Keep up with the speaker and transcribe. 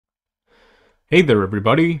Hey there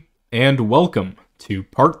everybody, and welcome to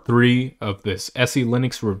part 3 of this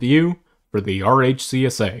SELinux review for the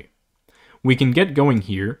RHCSA. We can get going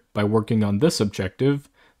here by working on this objective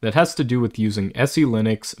that has to do with using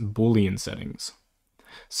SELinux boolean settings.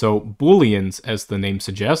 So booleans, as the name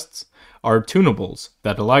suggests, are tunables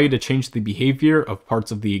that allow you to change the behavior of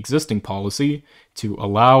parts of the existing policy to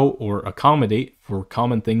allow or accommodate for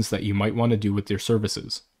common things that you might want to do with your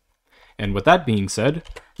services. And with that being said,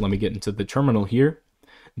 let me get into the terminal here.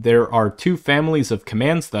 There are two families of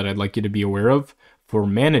commands that I'd like you to be aware of for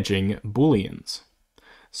managing booleans.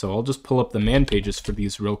 So I'll just pull up the man pages for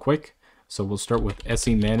these real quick. So we'll start with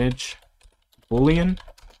semanage boolean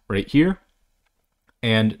right here.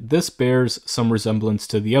 And this bears some resemblance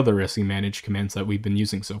to the other semanage commands that we've been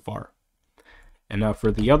using so far. And now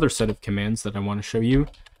for the other set of commands that I want to show you,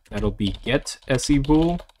 that'll be get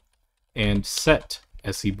sebool and set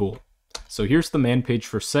sebool. So here's the man page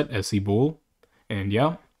for set sebool, and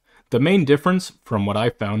yeah, the main difference from what I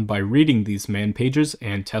found by reading these man pages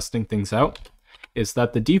and testing things out is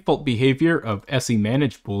that the default behavior of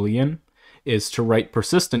semanage boolean is to write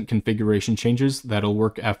persistent configuration changes that'll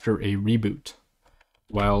work after a reboot,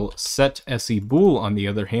 while set sebool, on the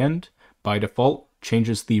other hand, by default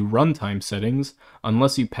changes the runtime settings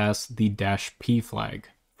unless you pass the -p flag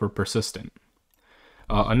for persistent.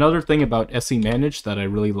 Another thing about semanage that I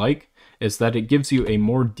really like is that it gives you a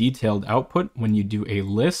more detailed output when you do a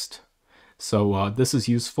list. So this is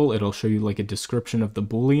useful. It'll show you like a description of the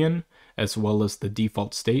boolean as well as the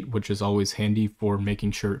default state, which is always handy for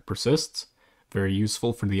making sure it persists. Very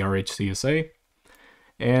useful for the RHCSA.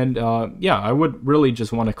 And yeah, I would really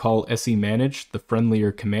just want to call semanage the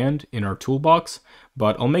friendlier command in our toolbox,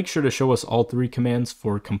 but I'll make sure to show us all three commands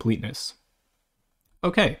for completeness.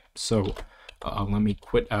 Okay, so let me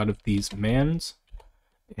quit out of these mans.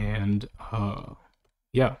 And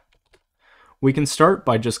yeah, we can start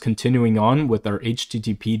by just continuing on with our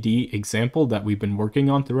HTTPD example that we've been working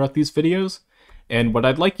on throughout these videos. And what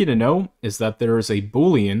I'd like you to know is that there is a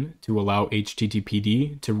boolean to allow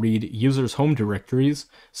HTTPD to read users' home directories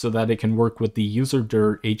so that it can work with the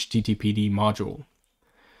user-dir HTTPD module.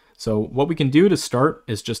 So what we can do to start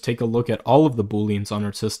is just take a look at all of the booleans on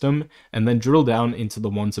our system and then drill down into the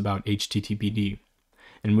ones about HTTPD.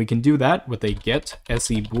 And we can do that with a get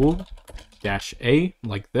sebool -a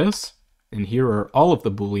like this. And here are all of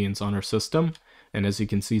the booleans on our system. And as you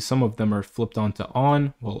can see, some of them are flipped onto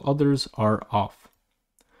on while others are off.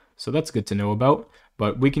 So that's good to know about.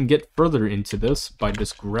 But we can get further into this by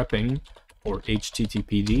just grepping for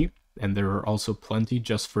HTTPD. And there are also plenty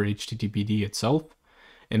just for HTTPD itself.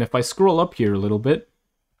 And if I scroll up here a little bit,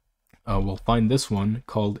 we'll find this one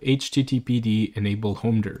called HTTPD enable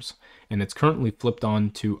homedirs, and it's currently flipped on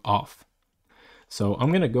to off. So I'm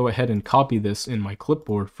going to go ahead and copy this in my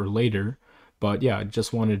clipboard for later, but yeah, I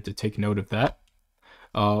just wanted to take note of that.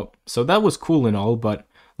 So that was cool and all, but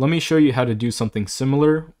let me show you how to do something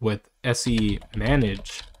similar with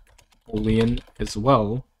semanage boolean as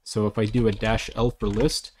well. So if I do a -l for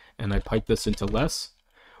list and I pipe this into less,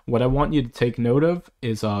 what I want you to take note of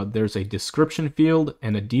is there's a description field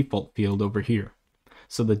and a default field over here.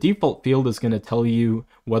 So the default field is going to tell you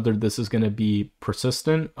whether this is going to be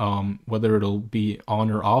persistent, whether it'll be on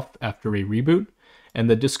or off after a reboot. And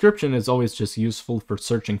the description is always just useful for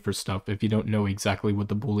searching for stuff if you don't know exactly what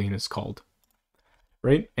the boolean is called.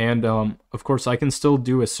 Right? And of course I can still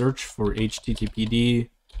do a search for HTTPD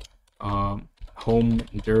home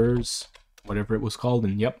dirs, whatever it was called,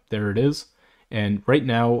 and yep, there it is. And right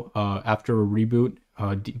now, after a reboot,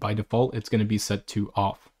 by default, it's going to be set to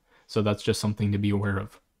off. So that's just something to be aware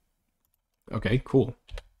of. Okay, cool.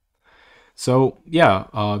 So yeah,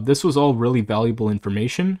 this was all really valuable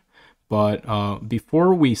information. But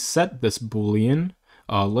before we set this boolean,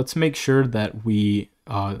 let's make sure that we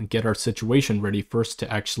get our situation ready first to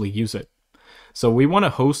actually use it. So we want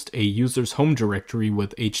to host a user's home directory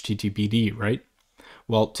with HTTPD, right?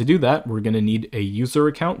 Well, to do that, we're going to need a user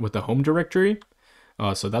account with a home directory.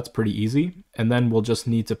 So that's pretty easy. And then we'll just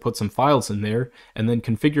need to put some files in there and then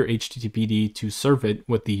configure HTTPD to serve it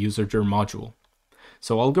with the user-dir module.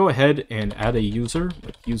 So I'll go ahead and add a user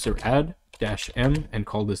with user add -m and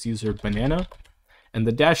call this user banana. And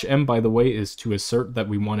the -m, by the way, is to assert that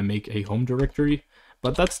we want to make a home directory,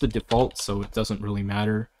 but that's the default, so it doesn't really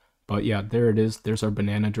matter. But yeah, there it is. There's our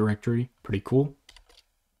banana directory. Pretty cool.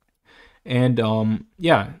 And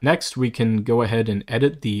yeah, next we can go ahead and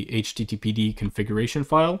edit the HTTPD configuration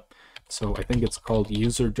file. So I think it's called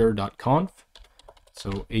userdir.conf. So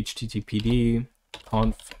httpd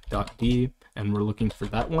conf.d, and we're looking for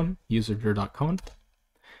that one, userdir.conf.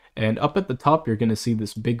 And up at the top, you're going to see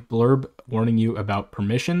this big blurb warning you about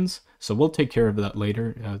permissions. So we'll take care of that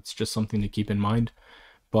later. It's just something to keep in mind.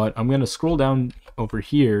 But I'm going to scroll down over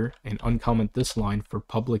here and uncomment this line for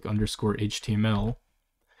public_HTML.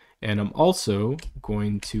 And I'm also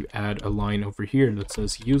going to add a line over here that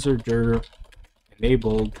says user dir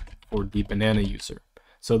enabled for the banana user.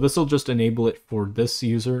 So this will just enable it for this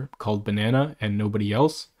user called banana and nobody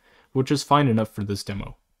else, which is fine enough for this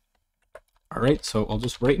demo. All right, so I'll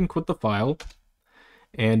just write and quit the file.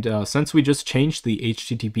 And since we just changed the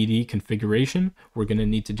HTTPD configuration, we're going to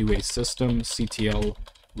need to do a systemctl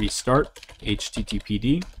restart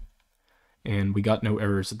HTTPD. And we got no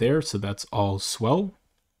errors there, so that's all swell.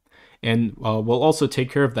 And we'll also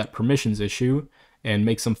take care of that permissions issue and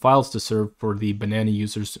make some files to serve for the banana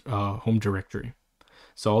user's home directory.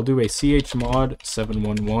 So I'll do a chmod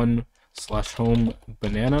 711/home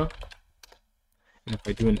banana. And if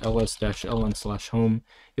I do an ls-ln/home,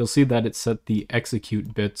 you'll see that it set the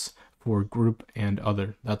execute bits for group and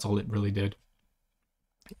other. That's all it really did.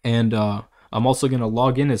 And I'm also going to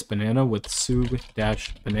log in as banana with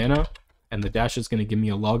su-banana. And the dash is going to give me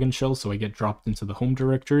a login shell, so I get dropped into the home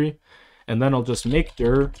directory. And then I'll just make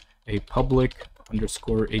dir a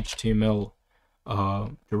public_HTML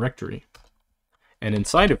directory. And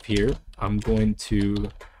inside of here, I'm going to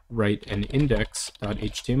write an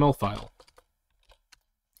index.html file.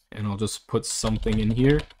 And I'll just put something in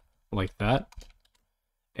here like that.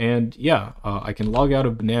 And yeah, I can log out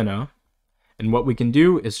of banana. And what we can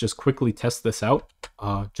do is just quickly test this out.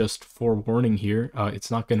 Just forewarning here,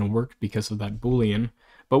 it's not going to work because of that boolean,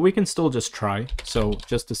 but we can still just try. So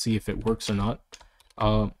just to see if it works or not.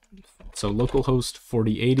 So localhost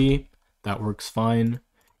 4080, that works fine.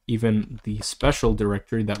 Even the special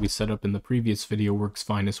directory that we set up in the previous video works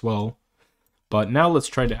fine as well. But now let's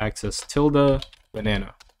try to access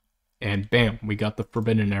 ~banana. And bam, we got the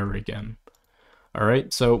forbidden error again. All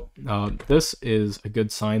right, so this is a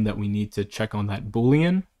good sign that we need to check on that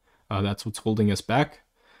boolean. That's what's holding us back.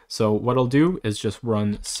 So what I'll do is just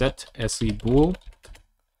run set se-bool.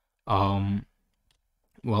 Well,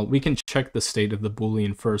 we can check the state of the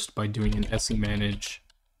boolean first by doing an se-manage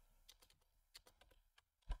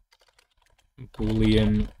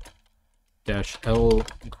boolean -l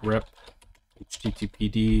grep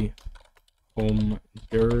httpd home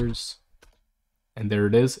dirs. And there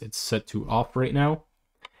it is, it's set to off right now.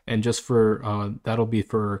 And just for, that'll be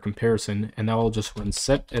for comparison. And now I'll just run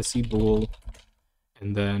set se-bool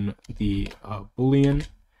and then the boolean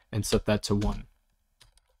and set that to 1.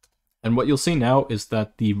 And what you'll see now is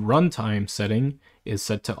that the runtime setting is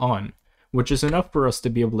set to on, which is enough for us to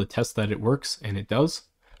be able to test that it works, and it does.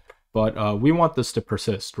 But we want this to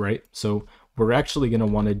persist, right? So we're actually going to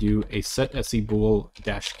want to do a set se-bool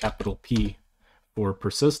 -P for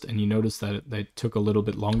persist, and you notice that that took a little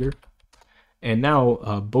bit longer. And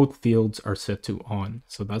now both fields are set to on,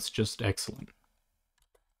 so that's just excellent.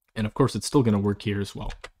 And of course, it's still going to work here as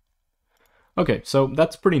well. Okay, so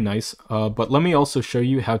that's pretty nice, but let me also show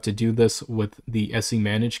you how to do this with the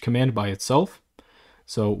se-manage command by itself.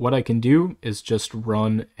 So what I can do is just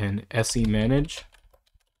run an se-manage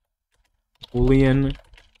boolean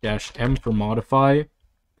 -m for modify,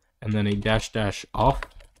 and then a --off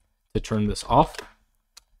to turn this off.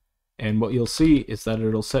 And what you'll see is that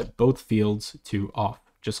it'll set both fields to off,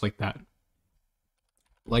 just like that.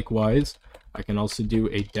 Likewise, I can also do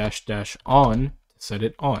a --on to set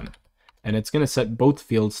it on. And it's going to set both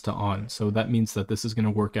fields to on, so that means that this is going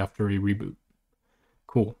to work after a reboot.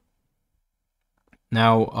 Cool.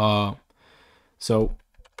 Now,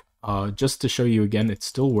 just to show you again, it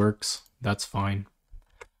still works. That's fine.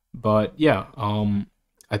 But yeah,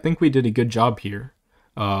 I think we did a good job here.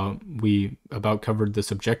 We about covered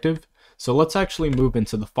this objective. So let's actually move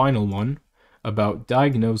into the final one about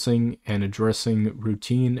diagnosing and addressing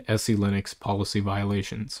routine SELinux policy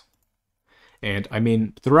violations. And I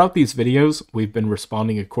mean, throughout these videos, we've been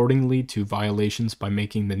responding accordingly to violations by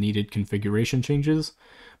making the needed configuration changes,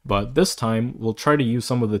 but this time we'll try to use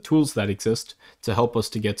some of the tools that exist to help us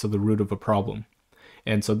to get to the root of a problem.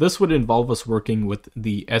 And so this would involve us working with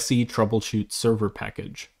the SE troubleshoot server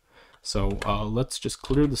package. So let's just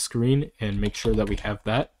clear the screen and make sure that we have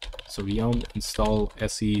that. So yum install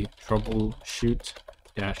SE troubleshoot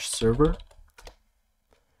 -server.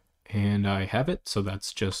 And I have it, so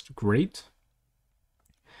that's just great.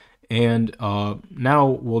 And now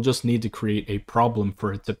we'll just need to create a problem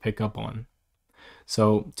for it to pick up on.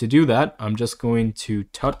 So to do that, I'm just going to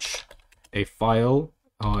touch a file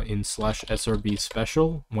in /srb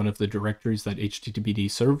special, one of the directories that HTTPD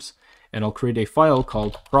serves, and I'll create a file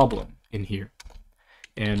called problem in here.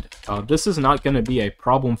 And this is not going to be a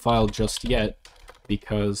problem file just yet,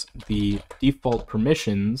 because the default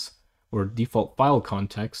permissions or default file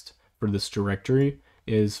context for this directory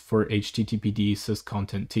is for httpd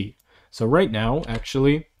syscontent. So right now,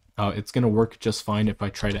 actually, it's going to work just fine if I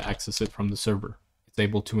try to access it from the server. It's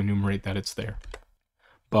able to enumerate that it's there.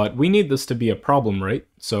 But we need this to be a problem, right?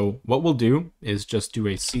 So what we'll do is just do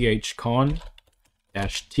a chcon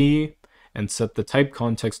 -t and set the type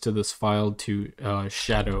context to this file to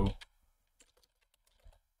shadow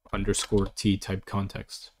 _t type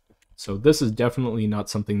context. So this is definitely not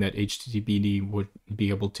something that HTTPD would be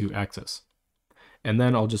able to access. And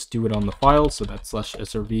then I'll just do it on the file, so that's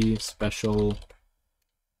 /srv special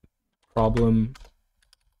problem.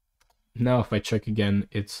 Now if I check again,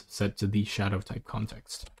 it's set to the shadow type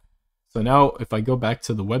context. So now if I go back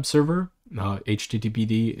to the web server,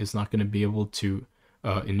 HTTPD is not going to be able to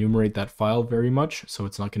enumerate that file very much, so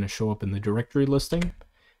it's not going to show up in the directory listing.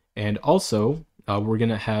 And also, we're going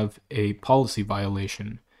to have a policy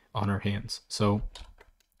violation on our hands. So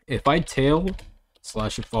if I tail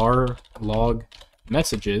 /var log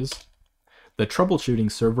messages, the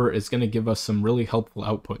troubleshooting server is going to give us some really helpful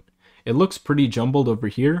output. It looks pretty jumbled over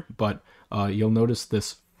here, but you'll notice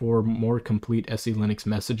this for more complete SELinux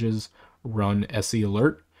messages run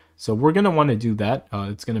SEAlert. So we're going to want to do that.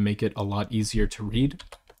 It's going to make it a lot easier to read.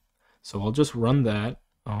 So I'll just run that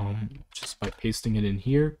just by pasting it in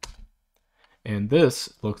here. And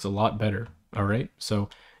this looks a lot better. All right. So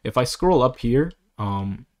if I scroll up here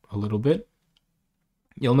a little bit,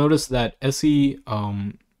 you'll notice that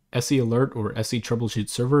SEAlert or SE troubleshoot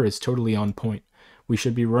server is totally on point. We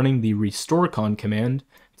should be running the restorecon command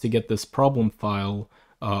to get this problem file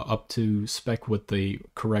up to spec with the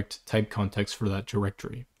correct type context for that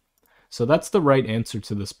directory. So that's the right answer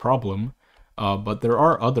to this problem, but there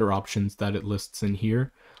are other options that it lists in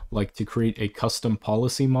here, like to create a custom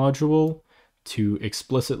policy module to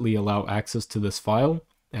explicitly allow access to this file.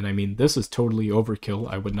 And I mean, this is totally overkill.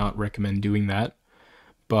 I would not recommend doing that.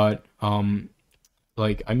 But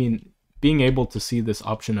being able to see this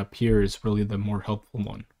option up here is really the more helpful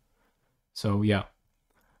one. So yeah,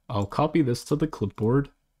 I'll copy this to the clipboard.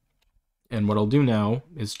 And what I'll do now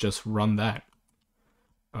is just run that.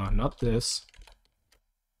 Not this.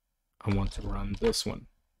 I want to run this one.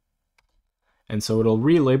 And so it'll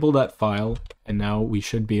relabel that file, and now we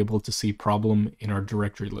should be able to see problem in our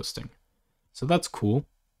directory listing. So that's cool.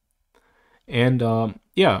 And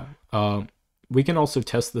we can also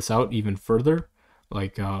test this out even further.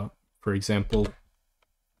 Like, for example,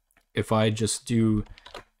 if I just do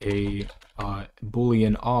a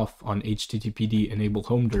boolean off on httpd enable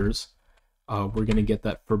home dirs, we're going to get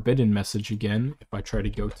that forbidden message again. If I try to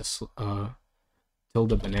go to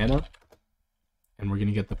tilde banana, and we're going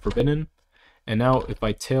to get the forbidden. And now if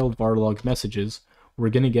I tail varlog messages, we're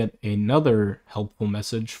going to get another helpful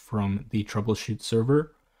message from the troubleshoot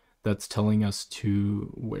server that's telling us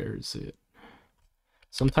to, where is it?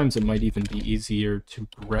 Sometimes it might even be easier to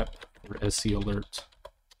grep for SEAlert.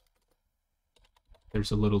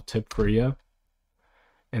 There's a little tip for you.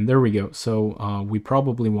 And there we go. So we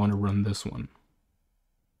probably want to run this one,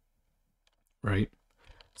 right?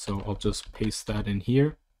 So I'll just paste that in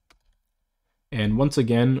here. And once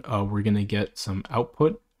again, we're going to get some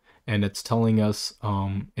output, and it's telling us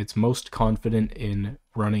it's most confident in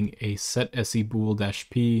running a set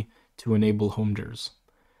se-bool-p to enable home dirs.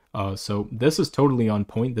 So this is totally on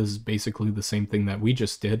point. This is basically the same thing that we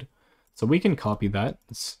just did. So we can copy that.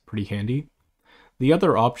 It's pretty handy. The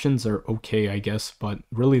other options are okay, I guess, but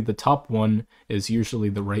really the top one is usually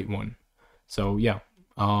the right one. So yeah,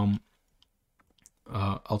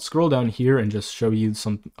 I'll scroll down here and just show you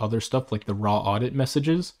some other stuff like the raw audit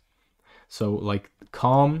messages. So like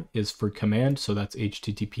com is for command, so that's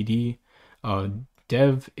HTTPD.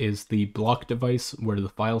 Dev is the block device where the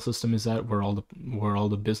file system is at, where all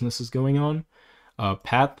the business is going on.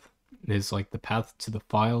 Path is like the path to the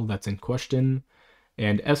file that's in question.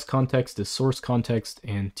 And S context is source context,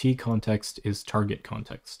 and T context is target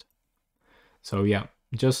context. So yeah,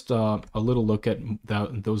 just a little look at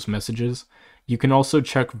those messages. You can also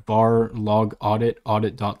check var log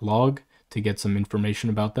audit.log to get some information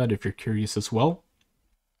about that if you're curious as well.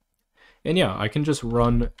 And yeah, I can just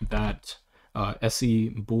run that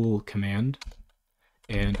se-bool command,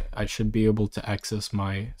 and I should be able to access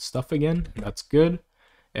my stuff again. That's good.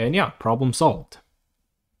 And yeah, problem solved.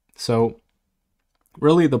 So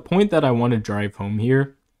really the point that I want to drive home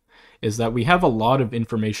here is that we have a lot of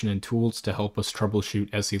information and tools to help us troubleshoot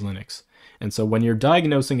SELinux. And so when you're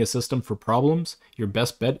diagnosing a system for problems, your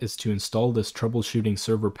best bet is to install this troubleshooting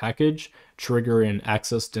server package, trigger an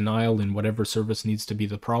access denial in whatever service needs to be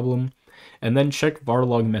the problem, and then check var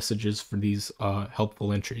log messages for these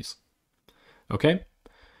helpful entries. Okay?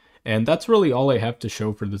 And that's really all I have to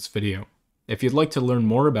show for this video. If you'd like to learn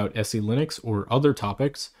more about SELinux or other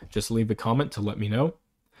topics, just leave a comment to let me know.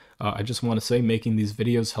 I just want to say making these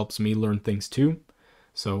videos helps me learn things too,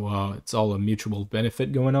 so it's all a mutual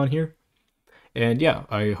benefit going on here. And yeah,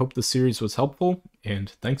 I hope the series was helpful, and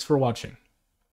thanks for watching.